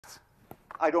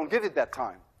I don't give it that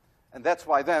time. And that's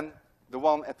why then the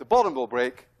one at the bottom will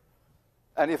break.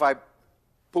 And if I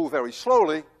pull very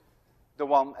slowly, the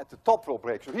one at the top will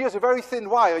break. So here's a very thin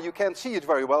wire. You can't see it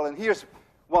very well. And here's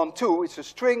one, too. It's a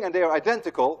string, and they are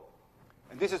identical.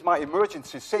 And this is my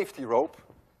emergency safety rope.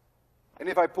 And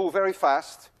if I pull very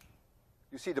fast,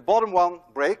 you see the bottom one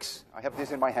breaks. I have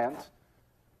this in my hand.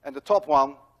 And the top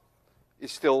one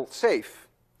is still safe.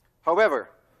 However,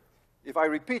 if I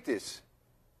repeat this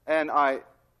and I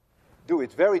do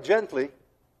it very gently,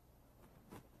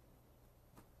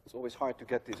 it's always hard to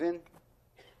get this in.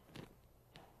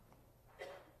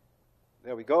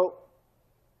 There we go.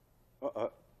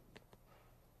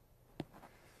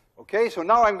 Okay, so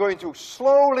now I'm going to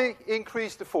slowly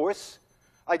increase the force.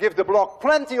 I give the block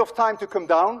plenty of time to come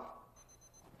down.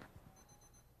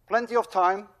 Plenty of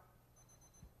time.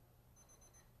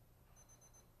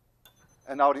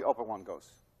 And now the upper one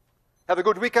goes. Have a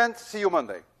good weekend. See you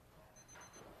Monday.